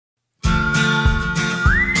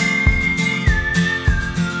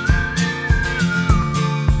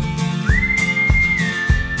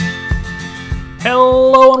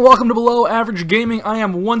Hello and welcome to Below Average Gaming. I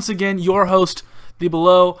am once again your host, the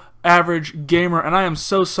Below Average Gamer, and I am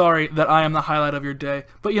so sorry that I am the highlight of your day.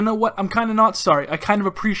 But you know what? I'm kind of not sorry. I kind of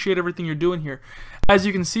appreciate everything you're doing here. As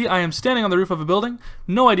you can see, I am standing on the roof of a building.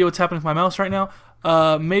 No idea what's happening with my mouse right now.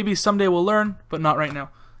 Maybe someday we'll learn, but not right now.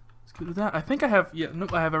 Let's go do that. I think I have,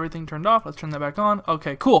 nope, I have everything turned off. Let's turn that back on.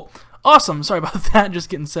 Okay, cool. Awesome. Sorry about that. Just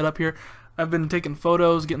getting set up here. I've been taking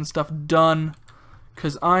photos, getting stuff done.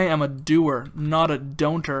 Because I am a doer, not a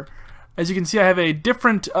don'ter. As you can see, I have a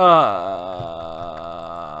different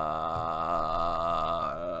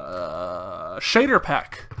shader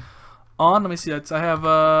pack on. Let me see. I have,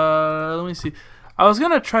 let me see. I was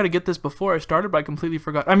going to try to get this before I started, but I completely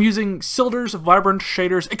forgot. I'm using Silder's Vibrant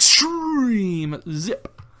Shaders Extreme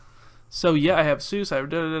Zip. So yeah, I have Seuss, I have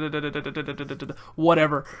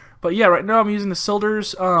whatever. But yeah, right now I'm using the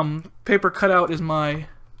Silder's. Paper cutout is my...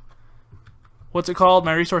 what's it called?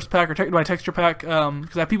 My resource pack or my texture pack?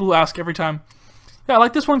 Because I have people who ask every time. Yeah, I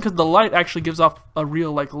like this one because the light actually gives off a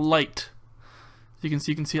real light. You can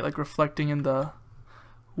see it like reflecting in the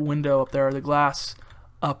window up there, the glass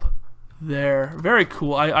up there. Very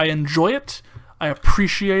cool. I enjoy it. I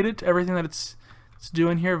appreciate it. Everything that it's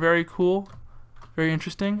doing here. Very cool. Very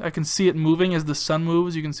interesting. I can see it moving as the sun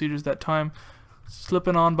moves. You can see just that time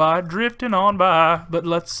slipping on by, drifting on by. But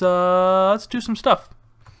let's do some stuff.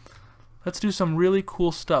 Let's do some really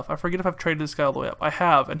cool stuff. I forget if I've traded this guy all the way up. I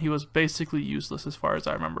have, and he was basically useless as far as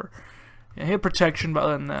I remember. Yeah, he had protection, but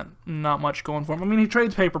other than that, not much going for him. I mean, he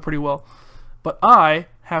trades paper pretty well. But I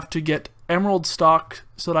have to get emerald stock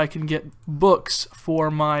so that I can get books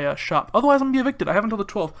for my shop. Otherwise, I'm going to be evicted. I have until the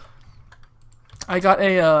 12th. I got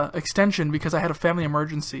a extension because I had a family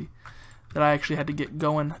emergency that I actually had to get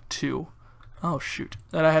going to. Oh, shoot.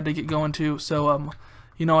 That I had to get going to, so,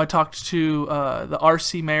 you know, I talked to the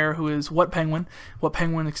RC mayor, who is What Penguin. What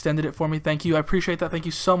Penguin extended it for me. Thank you. I appreciate that. Thank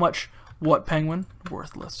you so much, What Penguin.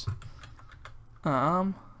 Worthless.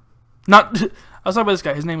 Not. I was talking about this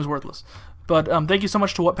guy. His name is Worthless. But thank you so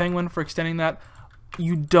much to What Penguin for extending that.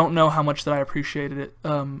 You don't know how much that I appreciated it.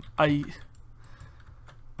 I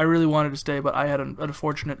really wanted to stay, but I had an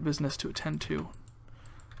unfortunate business to attend to.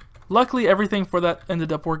 Luckily, everything for that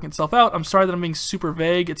ended up working itself out. I'm sorry that I'm being super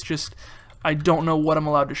vague. It's just... I don't know what I'm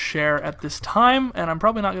allowed to share at this time, and I'm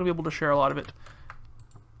probably not going to be able to share a lot of it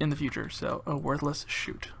in the future. So, oh, worthless,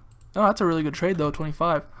 shoot. Oh, that's a really good trade, though,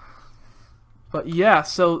 25. But yeah,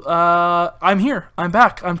 so I'm here. I'm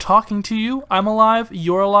back. I'm talking to you. I'm alive.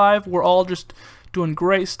 You're alive. We're all just doing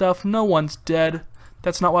great stuff. No one's dead.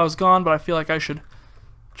 That's not why I was gone, but I feel like I should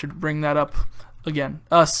bring that up again.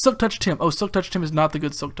 Silk Touch Tim. Oh, Silk Touch Tim is not the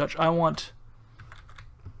good Silk Touch. I want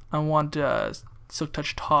Silk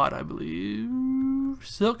Touch Todd, I believe.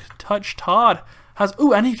 Silk Touch Todd has...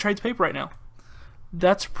 ooh, and he trades paper right now.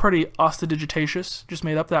 That's pretty ostentatious. Just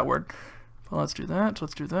made up that word. Well, let's do that.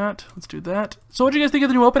 Let's do that. Let's do that. So what do you guys think of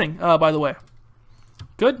the new opening, by the way?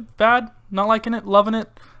 Good? Bad? Not liking it? Loving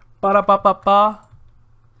it? Ba-da-ba-ba-ba?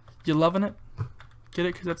 You loving it? Get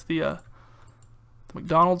it? Because that's the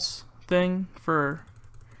McDonald's thing for...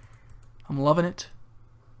 I'm loving it.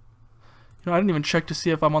 You know, I didn't even check to see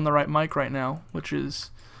if I'm on the right mic right now, which is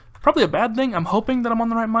probably a bad thing. I'm hoping that I'm on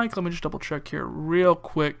the right mic. Let me just double check here real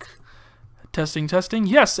quick. Testing, testing.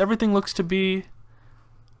 Yes, everything looks to be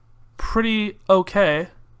pretty okay.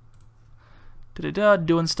 Da-da-da,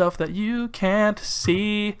 doing stuff that you can't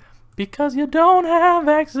see because you don't have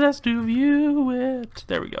access to view it.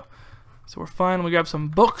 There we go. So we're fine. We grab some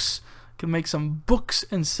books. Can make some books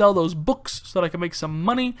and sell those books so that I can make some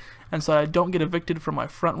money and so that I don't get evicted from my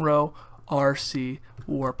front row RC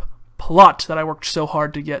warp plot that I worked so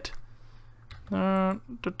hard to get. Let's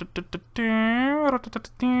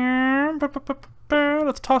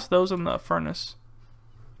toss those in the furnace.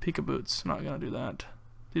 Pika boots. I'm not gonna do that.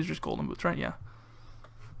 These are just golden boots, right? Yeah.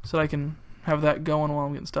 So that I can have that going while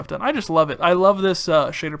I'm getting stuff done. I just love it. I love this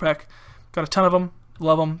shader pack. Got a ton of them.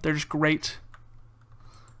 Love them. They're just great.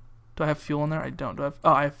 Do I have fuel in there? I don't. Do I have...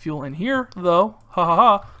 oh, I have fuel in here though. Ha ha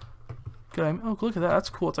ha. Good. Oh, look at that. That's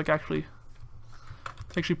cool. It's like actually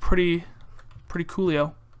pretty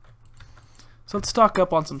coolio. So let's stock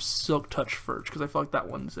up on some Silk Touch first because I feel like that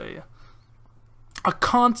one's a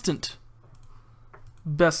constant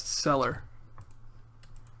bestseller.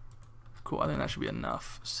 Cool. I think that should be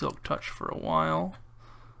enough Silk Touch for a while.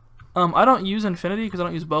 I don't use Infinity because I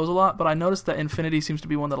don't use bows a lot, but I noticed that Infinity seems to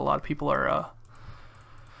be one that a lot of people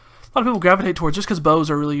gravitate towards just because bows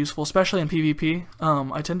are really useful, especially in PvP.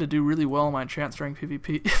 I tend to do really well in my enchants during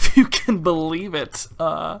PvP, if you can believe it.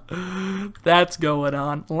 That's going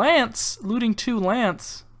on. Lance! Looting 2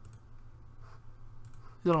 Lance.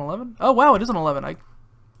 Is it on 11? Oh, wow, it is on 11.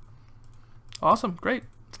 Awesome, great.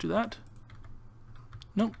 do that.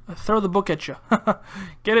 Nope. I throw the book at you.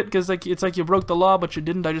 Get it? Because like it's like you broke the law, but you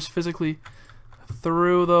didn't. I just physically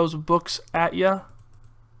threw those books at you.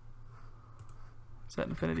 Is that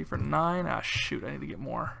infinity for 9? Ah, shoot. I need to get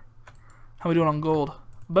more. How are we doing on gold?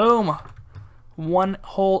 Boom. 1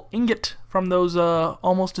 whole ingot from those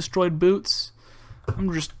almost destroyed boots.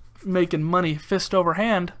 I'm just making money fist over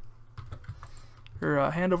hand.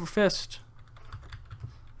 Or hand over fist.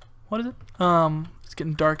 What is it? It's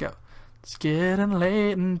getting dark out. It's getting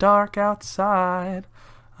late and dark outside.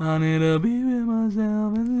 I need to be with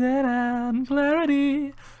myself and set out in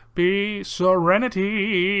clarity. Be serenity.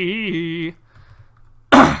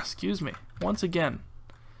 Excuse me. Once again,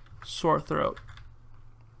 sore throat.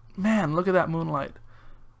 Man, look at that moonlight.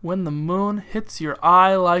 When the moon hits your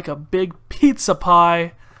eye like a big pizza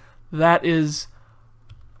pie, that is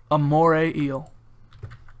a moray eel.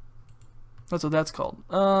 That's what that's called.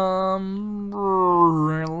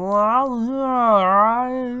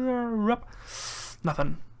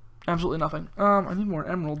 Nothing. Absolutely nothing. I need more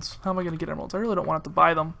emeralds. How am I going to get emeralds? I really don't want to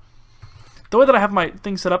buy them. The way that I have my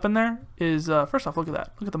thing set up in there is, first off, look at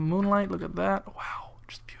that. Look at the moonlight. Look at that. Wow,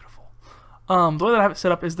 just beautiful. The way that I have it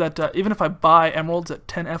set up is that even if I buy emeralds at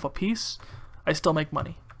 10F a piece, I still make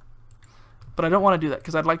money. But I don't want to do that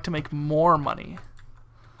because I'd like to make more money.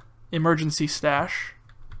 Emergency stash.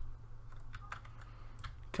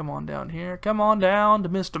 Come on down here. Come on down to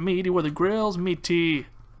Mr. Meaty where the grill's meaty.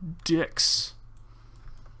 Dicks.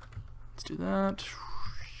 Let's do that.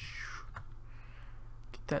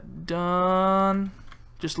 Get that done.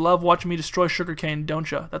 Just love watching me destroy sugarcane, don't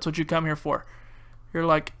you? That's what you come here for. You're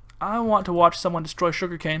like, I want to watch someone destroy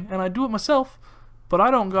sugarcane, and I do it myself, but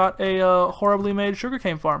I don't got a horribly made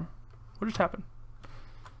sugarcane farm. What just happened?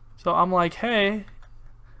 So I'm like, hey,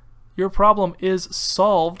 your problem is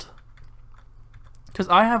solved. Because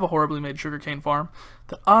I have a horribly made sugarcane farm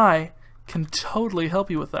that I can totally help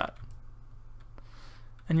you with that.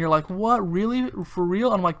 And you're like, what? Really? For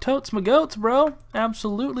real? I'm like, totes my goats, bro.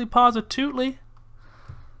 Absolutely, positively.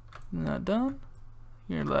 Isn't that done?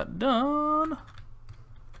 You're that done.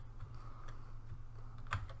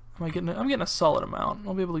 I'm getting a solid amount.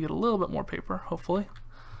 I'll be able to get a little bit more paper, hopefully.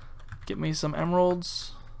 Get me some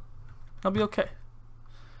emeralds. I'll be okay.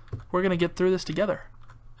 We're going to get through this together.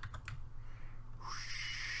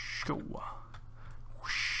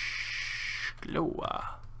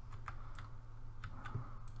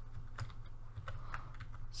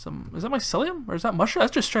 Is that mycelium or is that mushroom?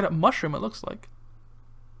 That's just straight up mushroom, it looks like.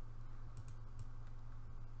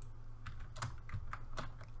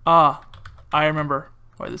 Ah, I remember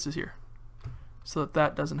why this is here. So that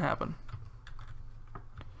that doesn't happen.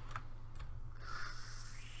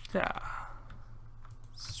 Yeah.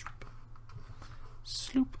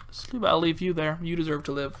 Sloop. I'll leave you there. You deserve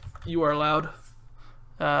to live. You are allowed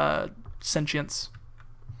sentience.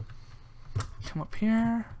 Come up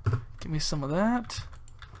here. Give me some of that.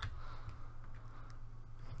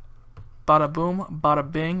 Bada boom, bada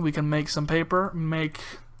bing. We can make some paper. Make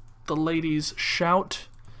the ladies shout.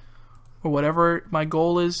 Or whatever my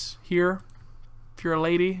goal is here. If you're a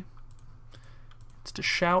lady, it's to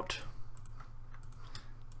shout.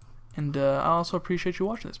 And I also appreciate you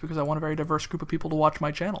watching this because I want a very diverse group of people to watch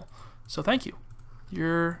my channel. So thank you.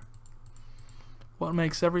 You're what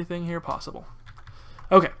makes everything here possible.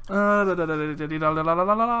 Okay. Want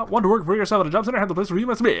to work for yourself at a job center? Have the place where you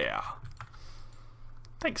must be.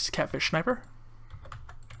 Thanks, Catfish Sniper.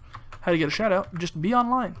 How to get a shout out? Just be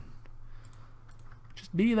online.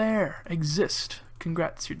 Just be there. Exist.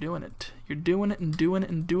 Congrats, you're doing it. You're doing it and doing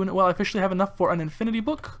it and doing it. Well, I officially have enough for an infinity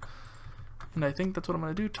book. And I think that's what I'm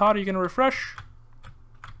going to do. Todd, are you going to refresh?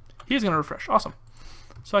 He's going to refresh. Awesome.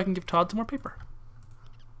 So I can give Todd some more paper.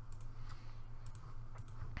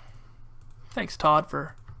 Thanks, Todd,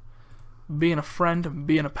 for being a friend and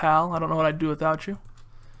being a pal. I don't know what I'd do without you.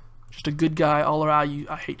 Just a good guy all around.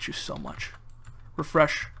 I hate you so much.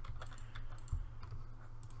 Refresh.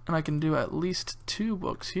 And I can do at least 2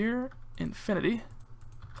 books here. Infinity.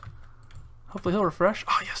 Hopefully he'll refresh.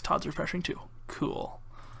 Oh, yes, Todd's refreshing too. Cool.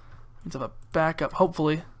 Means I have a backup,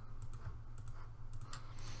 hopefully.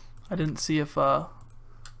 I didn't see if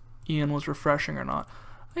Ian was refreshing or not.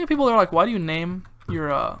 I think people are like, why do you name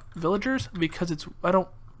your villagers? Because I don't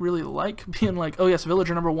really like being like, oh yes,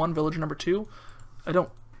 villager number 1, villager number 2. I don't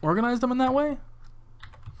organize them in that way.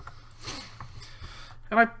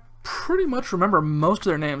 And I pretty much remember most of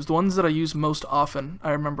their names. The ones that I use most often, I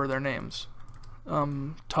remember their names.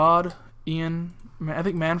 Todd, Ian, I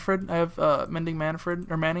think Manfred. I have Mending Manfred,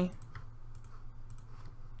 or Manny.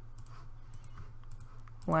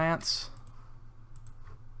 Lance.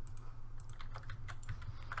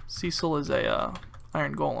 Cecil is a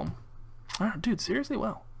Iron Golem. Oh, dude, seriously?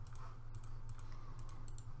 Wow.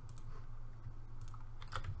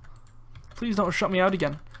 Please don't shut me out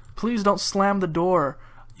again. Please don't slam the door.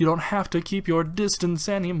 You don't have to keep your distance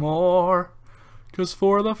anymore. 'Cause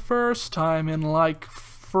for the first time in like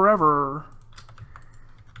forever.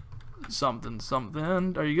 Something,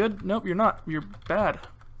 something. Are you good? Nope, you're not. You're bad.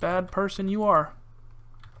 Bad person you are.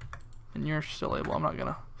 And you're still able. I'm not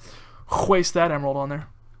gonna waste that emerald on there.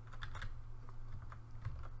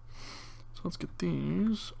 So let's get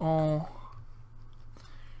these all.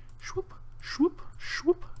 Swoop, swoop,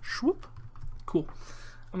 swoop, swoop. Cool.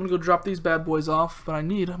 I'm gonna go drop these bad boys off, but I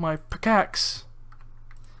need my pickaxe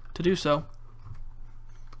to do so.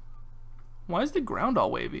 Why is the ground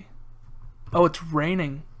all wavy? Oh, it's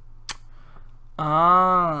raining.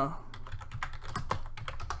 Ah.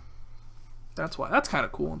 That's why. That's kind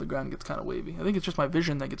of cool. The ground gets kind of wavy. I think it's just my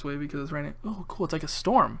vision that gets wavy because it's raining. Oh, cool. It's like a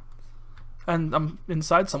storm. And I'm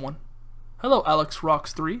inside someone. Hello, Alex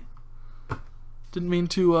Rocks 3. Didn't mean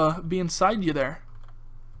to be inside you there.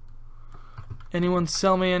 Anyone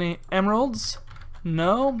sell me any emeralds?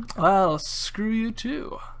 No? Well, screw you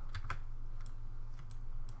too.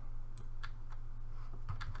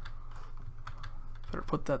 Better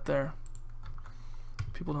put that there.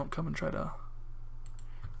 People don't come and try to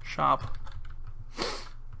shop.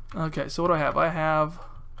 Okay, so what do I have? I have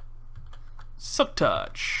Silk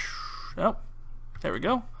Touch. Oh, there we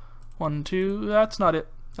go. 1, 2. That's not it.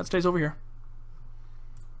 That stays over here.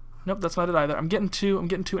 Nope, that's not it either. I'm getting too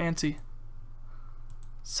antsy.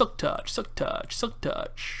 Silk Touch, Silk Touch, Silk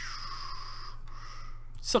Touch,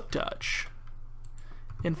 Silk Touch,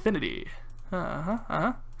 Infinity.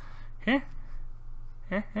 Here,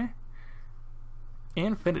 here.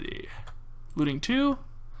 Infinity. Looting 2.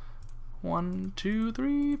 1, 2,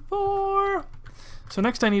 3, 4. So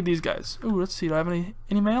next I need these guys. Ooh, let's see. Do I have any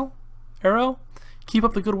mail? Arrow. Keep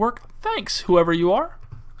up the good work. Thanks, whoever you are.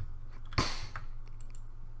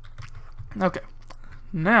 Okay.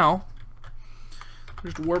 Now,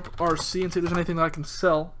 just warp RC and see if there's anything that I can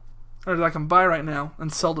sell, or that I can buy right now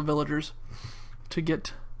and sell to villagers to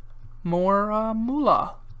get more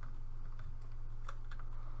moolah.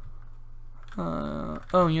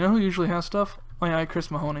 Oh, you know who usually has stuff? Oh yeah,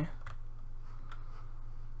 Chris Mahoney.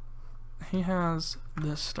 He has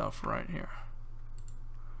this stuff right here.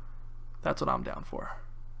 That's what I'm down for.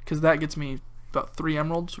 Because that gets me about 3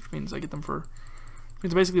 emeralds, which means I get them for...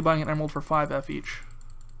 It's basically buying an emerald for 5F each.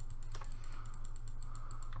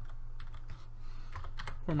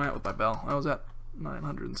 Where am I at with my bell? I was at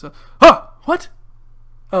 900 and so... Ah! What?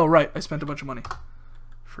 Oh, right. I spent a bunch of money.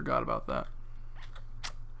 Forgot about that.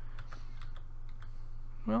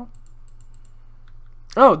 Well.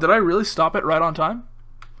 Oh, did I really stop it right on time?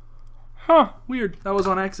 Huh, weird. That was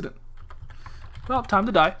on accident. Well, time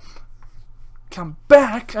to die. Come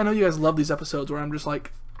back. I know you guys love these episodes where I'm just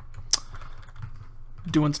like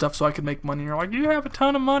doing stuff so I can make money. You're like, you have a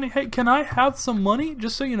ton of money. Hey, can I have some money?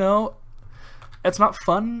 Just so you know, it's not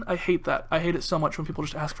fun. I hate that. I hate it so much when people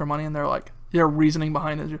just ask for money and they're like, their reasoning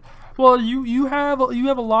behind it is, well, you have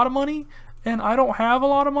a lot of money and I don't have a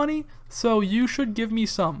lot of money, so you should give me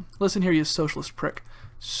some. Listen here, you socialist prick.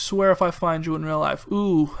 Swear if I find you in real life.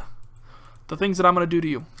 Ooh, the things that I'm gonna do to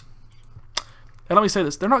you. And let me say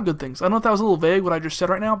this, they're not good things. I know that was a little vague what I just said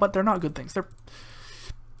right now, but they're not good things. They're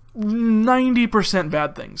 90%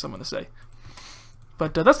 bad things, I'm gonna say.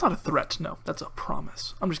 But that's not a threat, no, that's a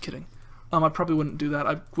promise. I'm just kidding. I probably wouldn't do that.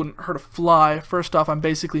 I wouldn't hurt a fly. First off, I'm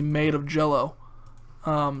basically made of jello.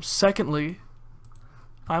 Secondly,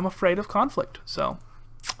 I'm afraid of conflict. So,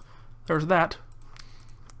 there's that.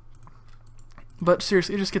 But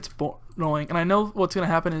seriously, it just gets annoying. And I know what's going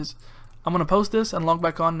to happen is I'm going to post this and log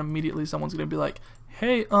back on and immediately someone's going to be like,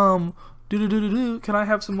 hey, can I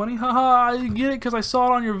have some money? Haha, I get it because I saw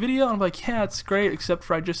it on your video. And I'm like, yeah, it's great, except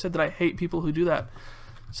for I just said that I hate people who do that.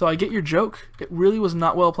 So I get your joke. It really was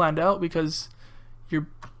not well planned out because you're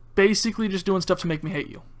basically just doing stuff to make me hate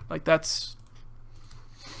you. Like that's...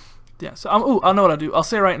 Yeah, so I'll know what I'll do. I'll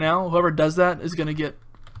say right now, whoever does that is going to get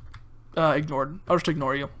ignored. I'll just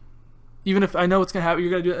ignore you. Even if I know what's going to happen,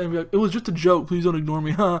 you're going to do it and be like, it was just a joke, please don't ignore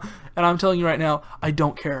me. And I'm telling you right now, I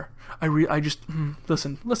don't care. I just...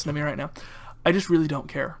 listen to me right now. I just really don't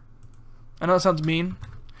care. I know it sounds mean.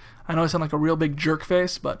 I know I sound like a real big jerk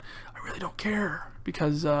face, but I really don't care.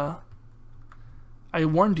 Because I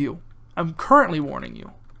warned you. I'm currently warning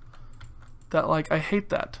you. That, like, I hate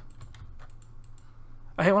that.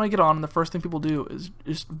 I hate when I get on and the first thing people do is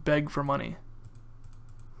just beg for money.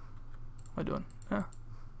 What am I doing? Yeah.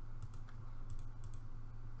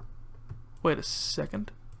 Wait a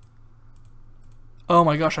second. Oh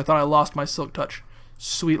my gosh, I thought I lost my Silk Touch.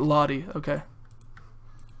 Sweet Lottie. Okay.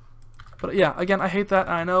 But yeah, again, I hate that.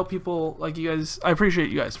 I know people like you guys. I appreciate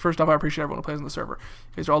you guys. First off, I appreciate everyone who plays on the server.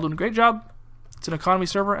 You guys are all doing a great job. It's an economy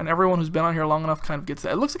server, and everyone who's been on here long enough kind of gets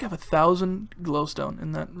that. It looks like I have 1,000 glowstone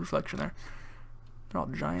in that reflection there. They're all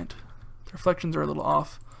giant. The reflections are a little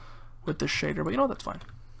off with this shader, but you know what? That's fine.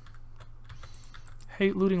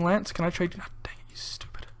 Hey, looting Lance, can I trade you? Oh, dang it, you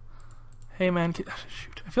stupid. Hey, man, shoot.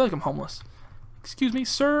 I feel like I'm homeless. Excuse me,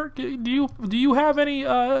 sir. Do you have any?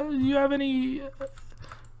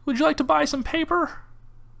 Would you like to buy some paper?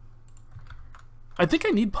 I think I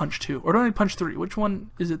need punch 2, or do I need punch 3? Which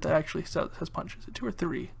one is it that actually has punch? Is it 2 or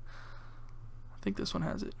 3? I think this one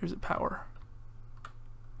has it. Or is it power?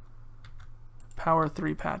 Power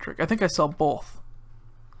 3, Patrick. I think I sell both.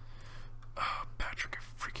 Oh, Patrick,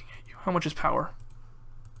 I freaking hate you. How much is power?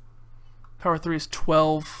 Power 3 is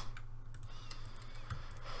 12.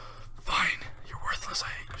 Fine. You're worthless. I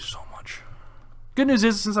hate you so much. Good news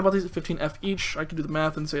is, since I bought these at 15F each, I can do the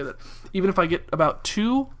math and say that even if I get about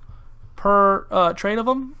 2 per trade of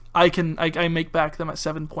them, I make back them at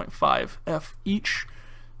 7.5 F each.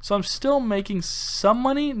 So I'm still making some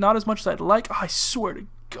money, not as much as I'd like. Oh, I swear to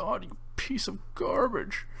God, you piece of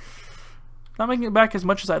garbage. Not making it back as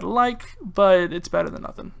much as I'd like, but it's better than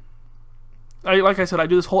nothing. Like I said, I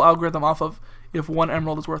do this whole algorithm off of if 1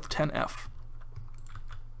 emerald is worth 10 F.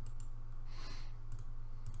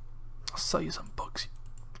 I'll sell you some books.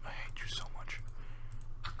 I hate you so much.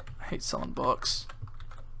 I hate selling books.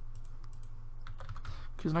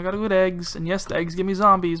 Because I gotta go get eggs, and yes, the eggs give me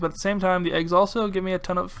zombies, but at the same time, the eggs also give me a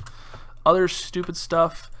ton of other stupid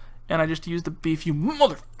stuff, and I just use the beef, you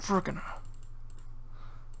mother frickin'.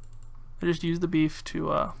 I just use the beef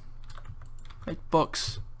to make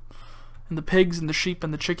books. And the pigs and the sheep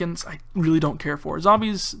and the chickens, I really don't care for.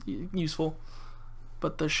 Zombies, useful,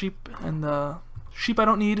 but the sheep and the sheep I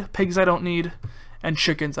don't need, pigs I don't need, and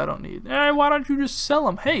chickens I don't need. Why don't you just sell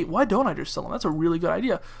them? Hey, why don't I just sell them? That's a really good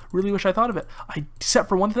idea. Really wish I thought of it. Except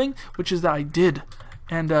for one thing, which is that I did,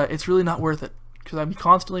 and it's really not worth it because I'm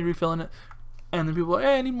constantly refilling it. And then people are like,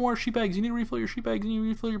 hey, I need more sheep eggs. You need to refill your sheep eggs. You need to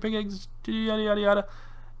refill your pig eggs. Yada yada yada.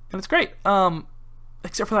 And it's great.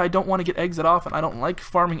 Except for that, I don't want to get eggs that often. I don't like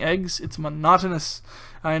farming eggs. It's monotonous.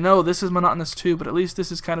 I know this is monotonous too, but at least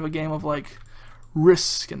this is kind of a game of like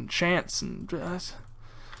risk and chance and.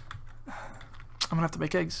 I'm gonna have to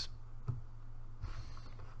make eggs.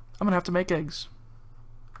 I'm gonna have to make eggs.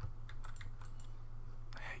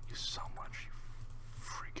 I hate you so much, you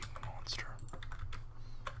freaking monster.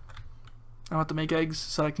 I have to make eggs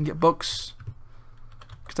so I can get books.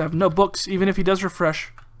 Because I have no books, even if he does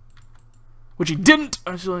refresh. Which he didn't!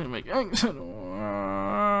 I still need to make eggs.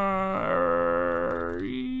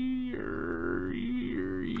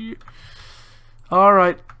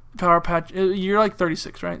 Alright. Power patch. You're like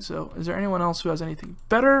 36, right? So is there anyone else who has anything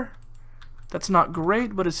better? That's not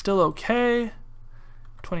great, but it's still okay.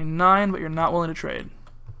 29, but you're not willing to trade.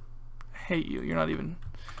 I hate you. You're not even.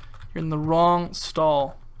 You're in the wrong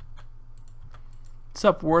stall. What's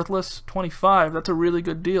up, worthless? 25. That's a really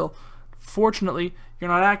good deal. Fortunately, you're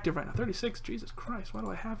not active right now. 36. Jesus Christ, why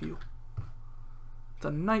do I have you? It's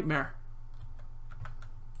a nightmare.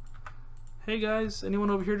 Hey guys, anyone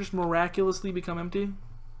over here just miraculously become empty?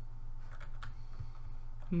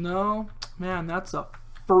 No? Man, that's a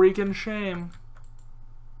freaking shame.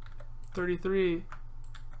 33.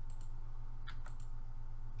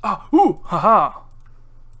 Oh, ooh, haha.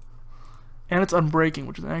 And it's unbreaking,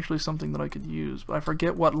 which is actually something that I could use, but I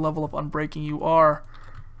forget what level of unbreaking you are.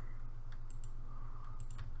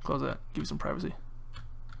 Close that. Give you some privacy.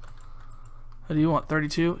 What do you want?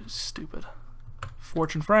 32? Stupid.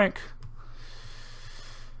 Fortune Frank.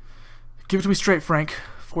 Give it to me straight, Frank.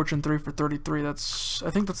 Fortune 3 for 33. I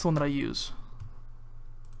think that's the one that I use.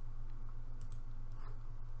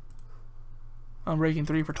 Unbreaking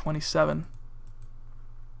 3 for 27.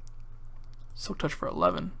 Silk Touch for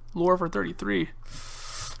 11. Lure for 33.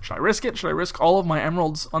 Should I risk it? Should I risk all of my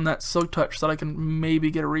emeralds on that Silk Touch so that I can maybe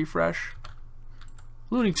get a refresh?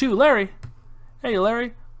 Looting 2, Larry. Hey,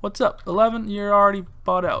 Larry. What's up? 11? You're already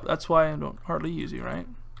bought out. That's why I don't hardly use you, right?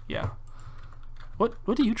 Yeah. What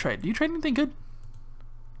do you trade? Do you trade anything good?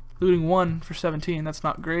 Looting 1 for 17. That's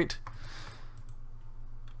not great.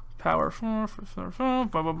 Power 4 for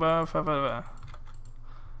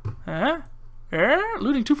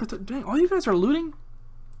looting 2 for dang, all you guys are looting?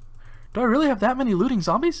 Do I really have that many looting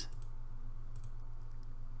zombies?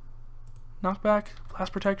 Knockback,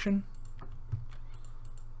 blast protection.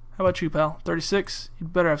 How about you, pal? 36?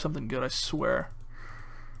 You'd better have something good, I swear.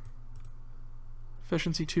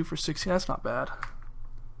 Efficiency 2 for 16. That's not bad.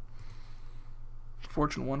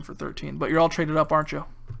 Fortune 1 for 13. But you're all traded up, aren't you?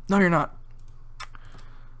 No, you're not.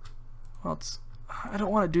 Well, it's... I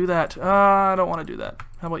don't want to do that. I don't want to do that.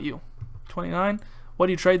 How about you? 29? What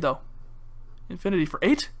do you trade, though? Infinity for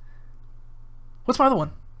 8? What's my other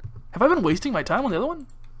one? Have I been wasting my time on the other one?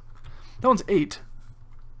 That one's 8.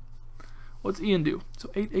 What's Ian do? So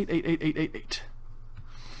 8, 8, 8, 8, 8, 8, 8.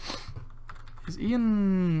 Is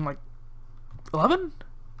Ian, like, 11?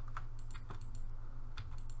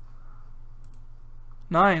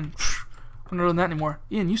 9. I'm not doing that anymore.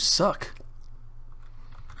 Ian, you suck.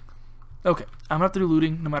 Okay, I'm gonna have to do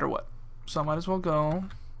looting no matter what. So I might as well go.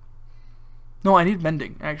 No, I need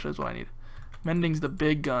mending. Actually, that's what I need. Mending's the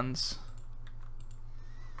big guns.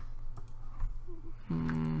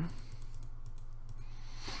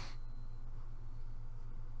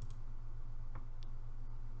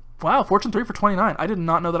 Wow, Fortune 3 for 29. I did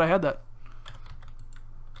not know that I had that.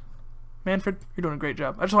 Manfred, you're doing a great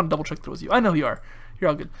job. I just want to double check that it was you. I know you are.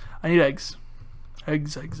 You're all good. I need eggs.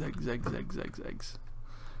 Eggs, eggs, eggs, eggs, eggs, eggs, eggs.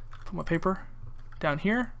 Put my paper down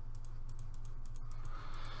here.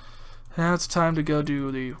 Now it's time to go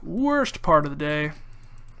do the worst part of the day,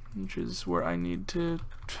 which is where I need to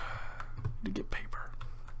get paper.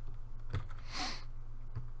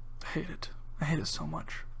 I hate it. I hate it so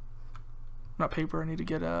much. Not paper. I need to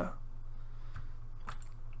get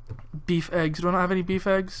beef eggs. Do I not have any beef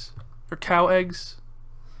eggs? Or cow eggs?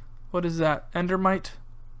 What is that? Endermite?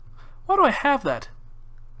 Why do I have that?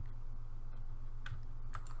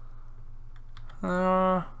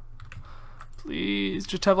 Please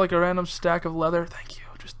just have like a random stack of leather. Thank you.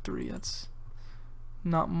 Just 3. That's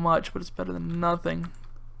not much, but it's better than nothing.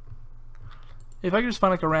 If I could just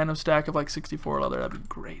find like a random stack of like 64 leather, that'd be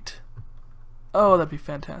great. Oh, that'd be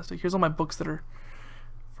fantastic. Here's all my books that are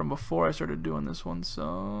from before I started doing this one,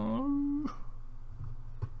 so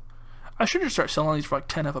I should just start selling these for like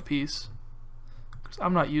 10 F a piece, because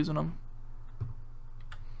I'm not using them.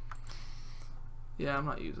 Yeah, I'm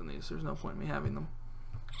not using these. There's no point in me having them.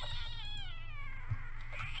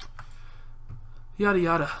 Yada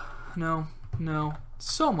yada. No, no.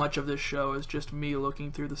 So much of this show is just me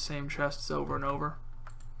looking through the same chests over and over.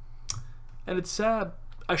 And it's sad.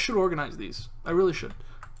 I should organize these. I really should.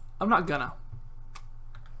 I'm not gonna.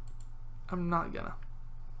 I'm not gonna.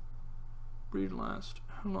 Read last.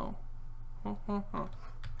 Hello.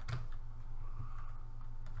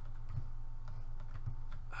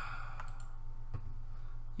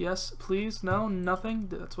 Yes, please. No, nothing.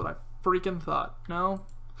 That's what I freaking thought. No.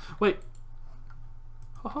 Wait.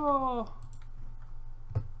 Oh.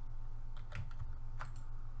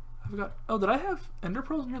 I forgot. Oh, did I have ender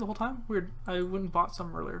pearls in here the whole time? Weird. I went and bought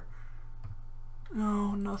some earlier.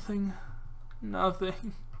 No, nothing.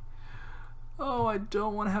 Nothing. Oh, I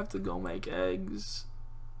don't want to have to go make eggs.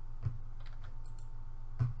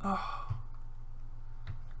 Oh.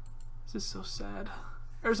 This is so sad.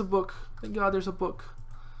 There's a book. Thank God there's a book.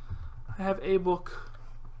 I have a book.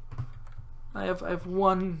 I have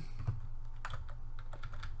one.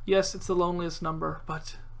 Yes, it's the loneliest number,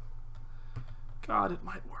 but God, it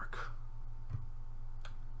might work.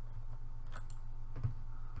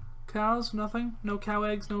 Cows? Nothing? No cow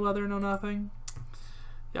eggs, no leather, no nothing?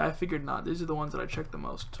 Yeah, I figured not. These are the ones that I checked the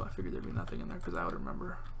most, so I figured there'd be nothing in there because I would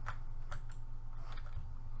remember.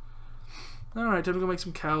 Alright, time to go make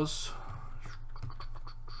some cows.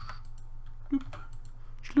 Bloop.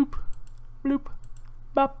 Shloop. Bloop.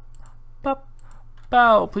 Bop. Bop.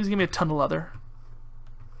 Bow. Please give me a ton of leather.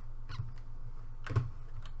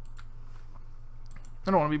 I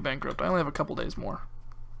don't want to be bankrupt. I only have a couple days more.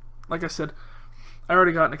 Like I said, I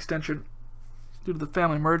already got an extension due to the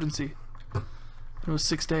family emergency. It was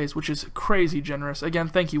 6 days, which is crazy generous. Again,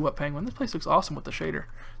 thank you, What Penguin. This place looks awesome with the shader.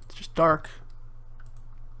 It's just dark.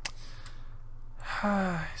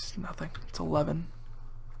 It's nothing. It's 11.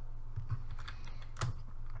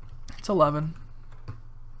 It's 11.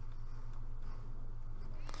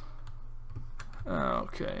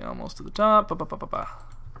 Okay, almost to the top. Ba, ba, ba, ba, ba.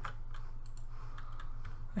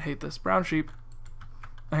 I hate this. Brown sheep.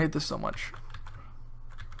 I hate this so much.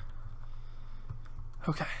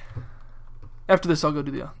 Okay. After this, I'll go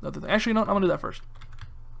do the other thing. Actually, no, I'm going to do that first.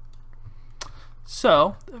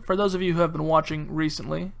 So, for those of you who have been watching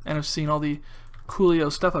recently and have seen all the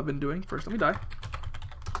coolio stuff I've been doing, first let me die.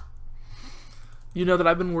 You know that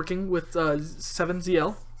I've been working with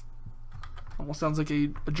 7ZL. Almost sounds like a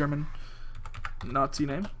German Nazi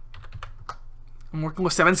name. I'm working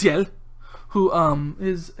with 7ZL,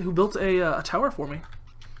 who built a tower for me,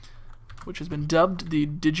 which has been dubbed the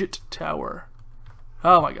Digit Tower.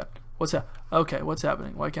 Oh my God, what's that? Okay, what's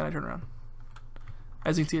happening? Why can't I turn around?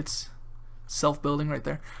 As you can see, it's self-building right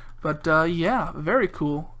there. But yeah, very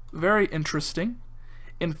cool, very interesting.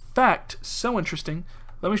 In fact, so interesting.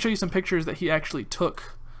 Let me show you some pictures that he actually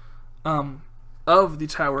took of the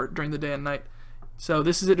tower during the day and night. So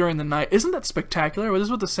this is it during the night. Isn't that spectacular? Well, this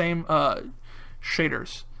is with the same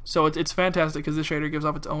shaders. So it's fantastic because the shader gives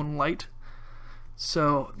off its own light.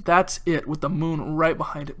 So that's it with the moon right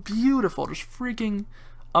behind it. Beautiful, just freaking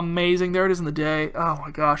amazing. There it is in the day. Oh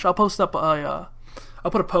my gosh, I'll post up I'll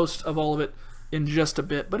put a post of all of it in just a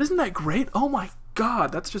bit. But isn't that great? Oh my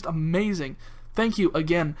god, that's just amazing. Thank you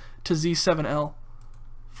again to Z7L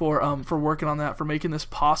for working on that, for making this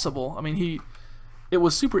possible. I mean, it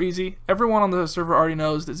was super easy. Everyone on the server already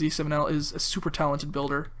knows that Z7L is a super talented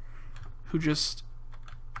builder who just...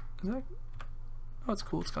 oh, it's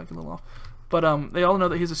cool. It's kind of a little off. But they all know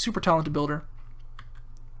that he's a super talented builder.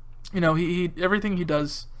 You know, everything he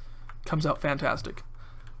does comes out fantastic.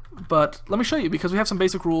 But let me show you, because we have some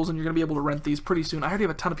basic rules, and you're going to be able to rent these pretty soon. I already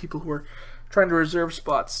have a ton of people who are trying to reserve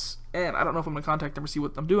spots, and I don't know if I'm going to contact them or see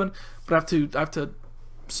what I'm doing, but I have to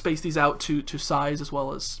space these out to size as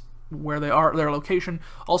well as where they are, their location,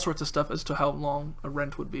 all sorts of stuff as to how long a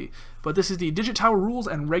rent would be. But this is the Digit Tower rules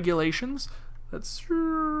and regulations. That's,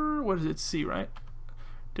 what is it, C, right?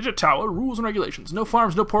 Digit Tower rules and regulations. No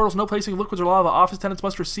farms, no portals, no placing of liquids or lava. Office tenants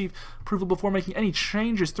must receive approval before making any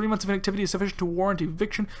changes. 3 months of inactivity is sufficient to warrant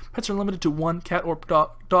eviction. Pets are limited to 1 cat or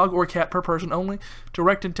dog or cat per person only.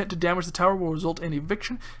 Direct intent to damage the tower will result in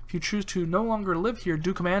eviction. If you choose to no longer live here,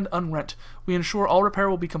 do command unrent. We ensure all repair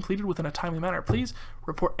will be completed within a timely manner. Please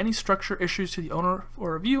report any structure issues to the owner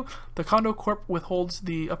for review. The Condo Corp withholds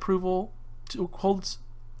the approval to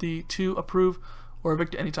approve or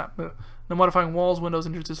evict at any time. No modifying walls, windows,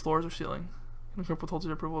 entrances, floors, or ceiling. Corp withholds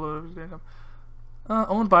the approval.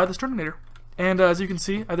 Owned by the Sterninator. And as you can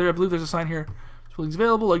see, I believe there's a sign here. Buildings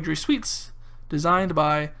available, luxury suites, designed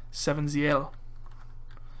by 7ZL.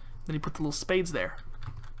 Then you put the little spades there.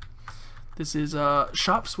 This is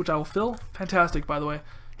shops, which I will fill. Fantastic, by the way.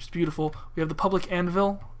 Just beautiful. We have the public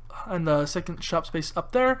anvil and the second shop space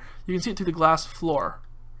up there. You can see it through the glass floor.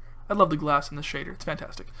 I love the glass in this shader. It's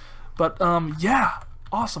fantastic. But yeah,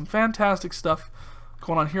 awesome, fantastic stuff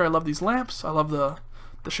going on here. I love these lamps. I love the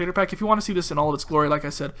shader pack. If you want to see this in all of its glory, like I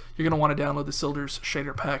said, you're going to want to download the Silders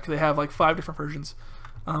shader pack. They have like 5 different versions,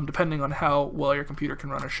 depending on how well your computer can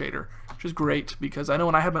run a shader, which is great, because I know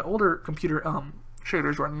when I had my older computer,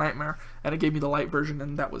 shaders were a nightmare, and it gave me the light version,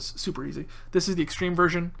 and that was super easy. This is the extreme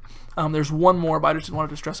version. There's one more, but I just didn't want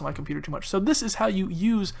to stress on my computer too much. So this is how you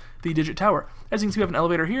use the Digit Tower. As you can see, we have an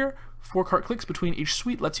elevator here. 4 cart clicks between each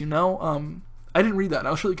suite lets you know. I didn't read that.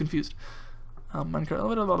 I was really confused. Minecart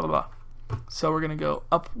elevator, blah, blah, blah. So we're going to go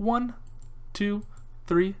up 1, 2,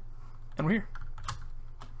 3, and we're here.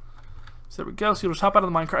 So there we go. So you'll just hop out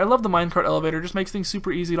of the minecart. I love the minecart elevator. It just makes things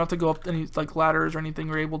super easy. You don't have to go up any like ladders or anything.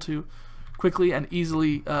 You're able to quickly and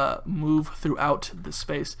easily move throughout this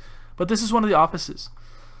space. But this is one of the offices.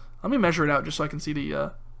 Let me measure it out just so I can see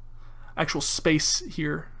the actual space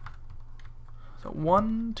here. So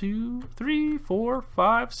 1, 2, 3, 4,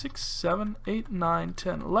 5, 6, 7, 8, 9,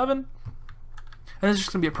 10, 11. And it's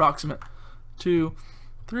just going to be approximate. 2,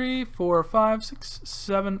 3, 4, 5, 6,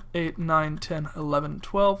 7, 8, 9, 10, 11,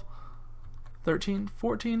 12, 13,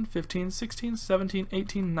 14, 15, 16, 17,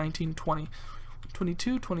 18, 19, 20,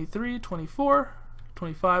 22, 23, 24,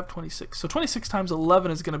 25, 26. So 26 times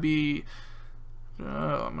 11 is going to be...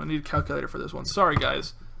 I'm going to need a calculator for this one. Sorry,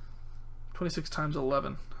 guys. 26 times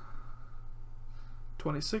 11.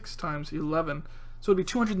 26 times 11. So it'd be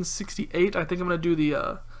 268. I think I'm going to do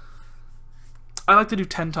the... I like to do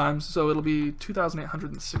 10 times, so it'll be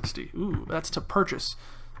 2,860. Ooh, that's to purchase.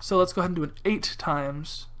 So let's go ahead and do an 8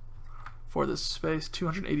 times for this space.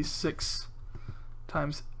 286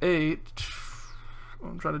 times 8.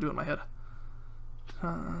 I'm trying to do it in my head.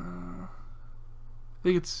 I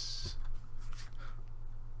think it's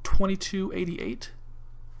 2288.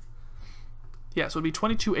 Yeah, so it'd be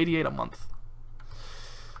 2288 a month.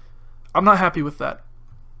 I'm not happy with that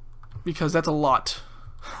because that's a lot.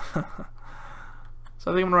 So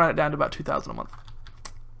I think I'm gonna run it down to about 2,000 a month.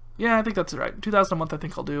 Yeah, I think that's right. 2,000 a month I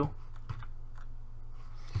think I'll do.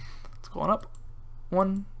 It's going up.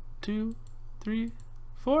 1, 2, 3,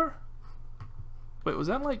 4. Wait, was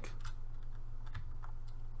that like...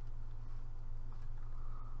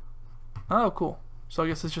 Oh, cool. So I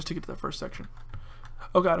guess it's just to get to the first section.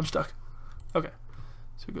 Oh god, I'm stuck. Okay.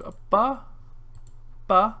 So we go up, ba,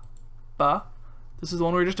 ba, ba. This is the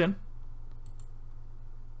one we were just in.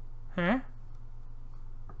 Huh?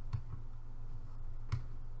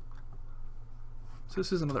 So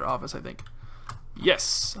this is another office, I think.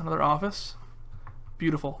 Yes, another office.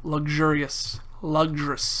 Beautiful, luxurious,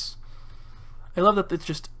 luxurious. I love that it's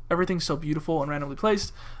just everything's so beautiful and randomly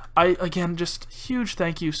placed. Again, just huge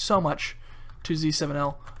thank you so much to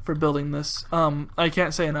Z7L for building this. I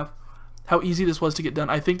can't say enough. how easy this was to get done.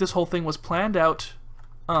 I think this whole thing was planned out.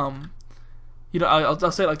 You know,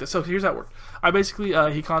 I'll say it like this. So here's how it worked. I basically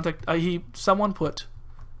someone put,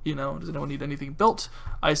 you know, does anyone need anything built?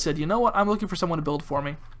 I said, you know what, I'm looking for someone to build for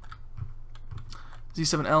me.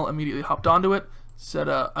 Z7L immediately hopped onto it, said,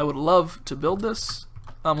 I would love to build this.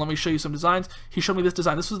 Let me show you some designs. He showed me this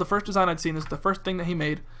design. This was the first design I'd seen. This is the first thing that he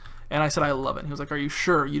made. And I said, I love it. And he was like, are you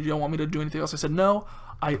sure? You don't want me to do anything else? I said, no,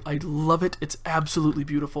 I love it. It's absolutely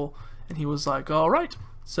beautiful. And he was like, all right.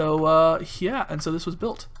 So, yeah. And so this was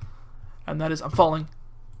built. And that is, I'm falling.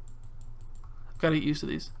 I've got to get used to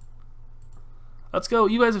these. Let's go.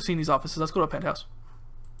 You guys have seen these offices. Let's go to a penthouse.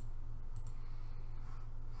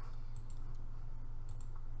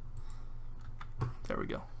 There we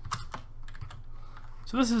go.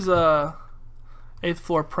 So this is 8th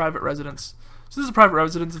floor private residence. So this is a private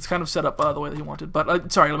residence. It's kind of set up the way that he wanted.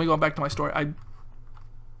 But sorry, let me go back to my story. I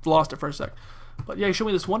lost it for a sec. But yeah, he showed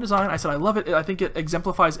me this one design. I said I love it. I think it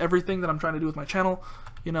exemplifies everything that I'm trying to do with my channel.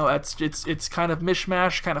 You know, it's kind of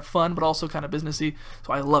mishmash, kind of fun, but also kind of businessy.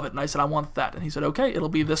 So I love it. And I said I want that. And he said, okay, it'll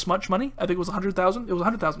be this much money. I think it was 100,000. It was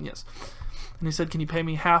 100,000, yes. And he said, can you pay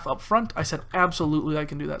me half up front? I said, absolutely, I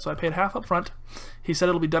can do that. So I paid half up front. He said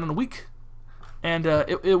it'll be done in a week. And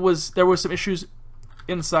there was some issues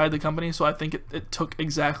inside the company, so I think it took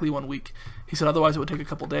exactly 1 week. He said otherwise it would take a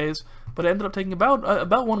couple days, but it ended up taking about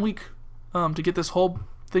 1 week to get this whole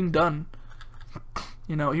thing done.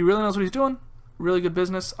 You know, he really knows what he's doing. Really good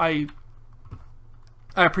business. I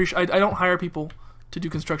appreciate. I don't hire people to do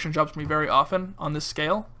construction jobs for me very often on this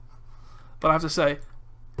scale, but I have to say,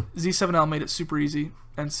 Z7L made it super easy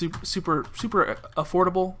and super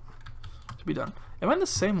affordable to be done. Am I in the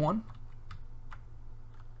same one?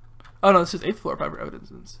 Oh no, this is 8th floor private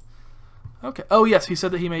residence. Okay. Oh yes, he said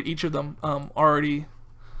that he made each of them already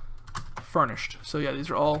furnished. So yeah, these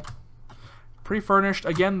are all pre-furnished.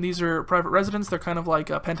 Again, these are private residents. They're kind of like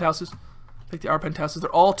penthouses. I think they are penthouses. They're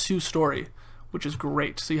all 2-story, which is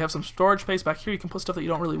great. So you have some storage space back here. You can put stuff that you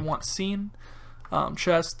don't really want seen.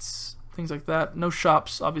 Chests, things like that. No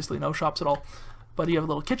shops, obviously no shops at all. But you have a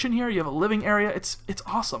little kitchen here. You have a living area. It's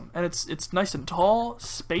awesome, and it's nice and tall,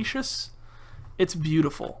 spacious. It's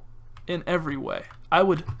beautiful in every way. I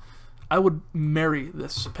would marry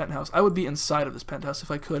this penthouse. I would be inside of this penthouse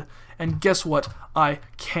if I could. And guess what? I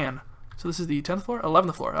can. So this is the 10th floor?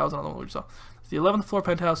 11th floor. That was another one we saw. It's the 11th floor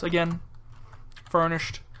penthouse. Again,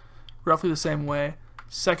 furnished roughly the same way.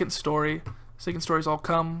 Second story. Second stories all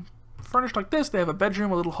come furnished like this. They have a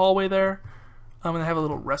bedroom, a little hallway there. And they have a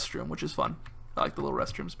little restroom, which is fun. I like the little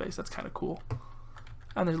restroom space. That's kind of cool.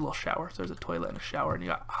 And there's a little shower. So there's a toilet and a shower. And you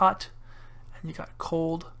got hot. And you got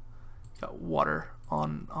cold. You got water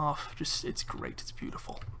on, off. Just, it's great. It's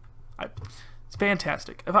beautiful. It's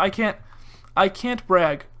fantastic. If I can't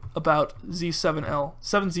brag about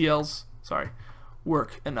Z7L's, sorry,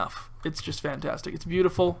 work enough. It's just fantastic. It's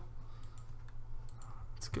beautiful.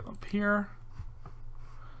 Let's go up here.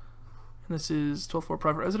 And this is 12th floor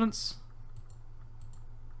private residence.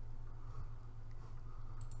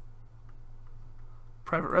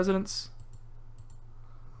 Private residence.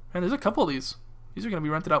 And there's a couple of these. These are going to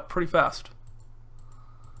be rented out pretty fast.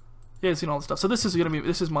 Yeah, you've seen all this stuff. So this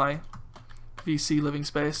is my VC living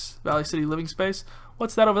space, Valley City living space.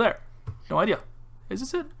 What's that over there? No idea. Is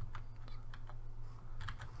this it?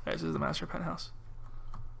 Okay, this is the master penthouse.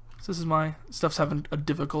 So this is my stuff's having a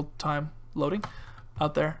difficult time loading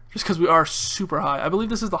out there, just because we are super high. I believe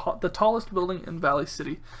this is the tallest building in Valley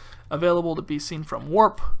City, available to be seen from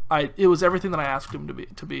Warp. It was everything that I asked him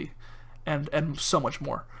to be, and so much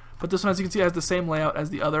more. But this one, as you can see, has the same layout as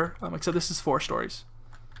the other, except this is 4 stories.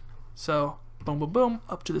 So boom, boom, boom,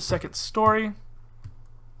 up to the 2nd story. A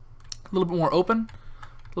little bit more open,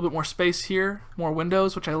 a little bit more space here, more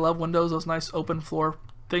windows, which I love windows, those nice open floor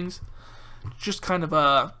things. Just kind of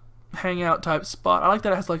a hangout type spot. I like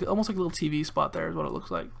that it has like almost like a little TV spot there is what it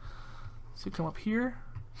looks like. So you come up here.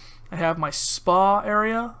 I have my spa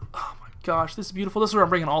area. Oh my gosh, this is beautiful. This is where I'm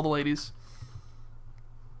bringing all the ladies.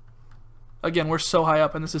 Again, we're so high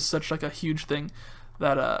up, and this is such like a huge thing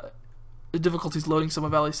that the difficulty's loading some of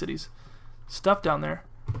Valley City's stuff down there.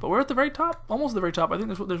 But we're at the very top, almost the very top. I think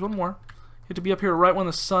there's one more. You have to be up here right when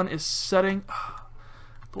the sun is setting.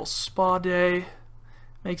 Little spa day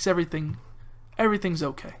makes everything's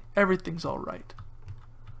okay. Everything's all right.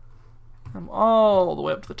 I'm all the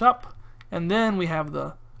way up to the top, and then we have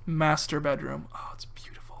the master bedroom. Oh, it's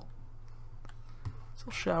beautiful.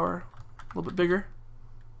 Little shower, a little bit bigger.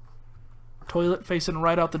 Toilet facing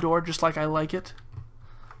right out the door, just like I like it.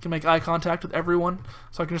 Can make eye contact with everyone,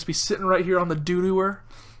 so I can just be sitting right here on the doo-dooer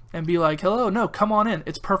and be like, hello, no, come on in,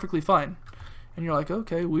 it's perfectly fine. And you're like,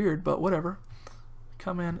 okay, weird, but whatever.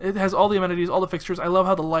 Come in. It has all the amenities, all the fixtures. I love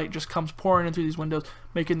how the light just comes pouring in through these windows,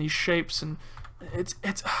 making these shapes, and it's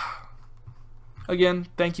again,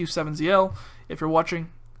 thank you 7ZL if you're watching.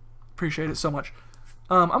 Appreciate it so much.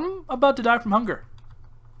 I'm about to die from hunger,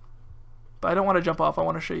 but I don't want to jump off. I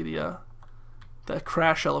want to show you the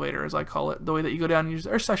crash elevator, as I call it, the way that you go down and use,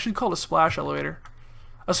 or I should call it a splash elevator.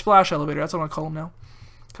 A splash elevator, that's what I'm gonna call them now.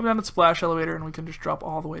 Come down to the splash elevator and we can just drop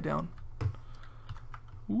all the way down.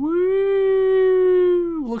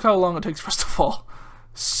 Woo! Look how long it takes for us to fall.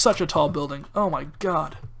 Such a tall building. Oh my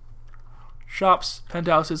god. Shops,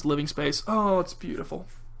 penthouses, living space. Oh, it's beautiful.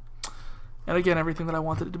 And again, everything that I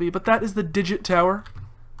wanted it to be. But that is the Digit Tower.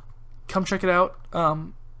 Come check it out.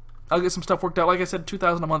 I'll get some stuff worked out. Like I said,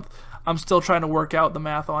 $2,000 a month. I'm still trying to work out the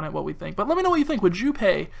math on it, what we think. But let me know what you think. Would you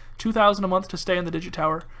pay $2,000 a month to stay in the Digit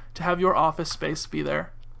Tower, to have your office space be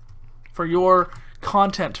there, for your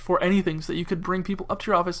content, for anything, so that you could bring people up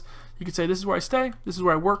to your office? You could say, this is where I stay, this is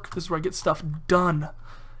where I work, this is where I get stuff done.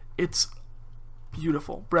 It's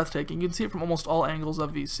beautiful, breathtaking. You can see it from almost all angles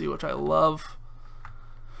of VC, which I love.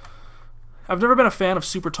 I've never been a fan of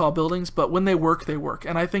super tall buildings, but when they work, they work.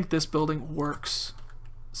 And I think this building works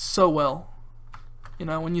so well. You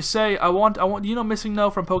know, when you say, I want, you know, Missing No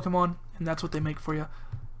from Pokemon, and that's what they make for you.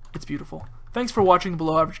 It's beautiful. Thanks for watching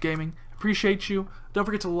Below Average Gaming. Appreciate you. Don't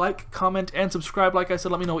forget to like, comment, and subscribe. Like I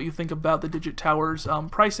said, let me know what you think about the Digit Tower's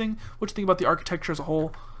pricing, what you think about the architecture as a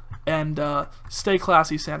whole, and stay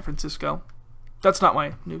classy, San Francisco. That's not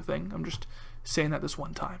my new thing. I'm just saying that this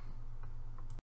one time.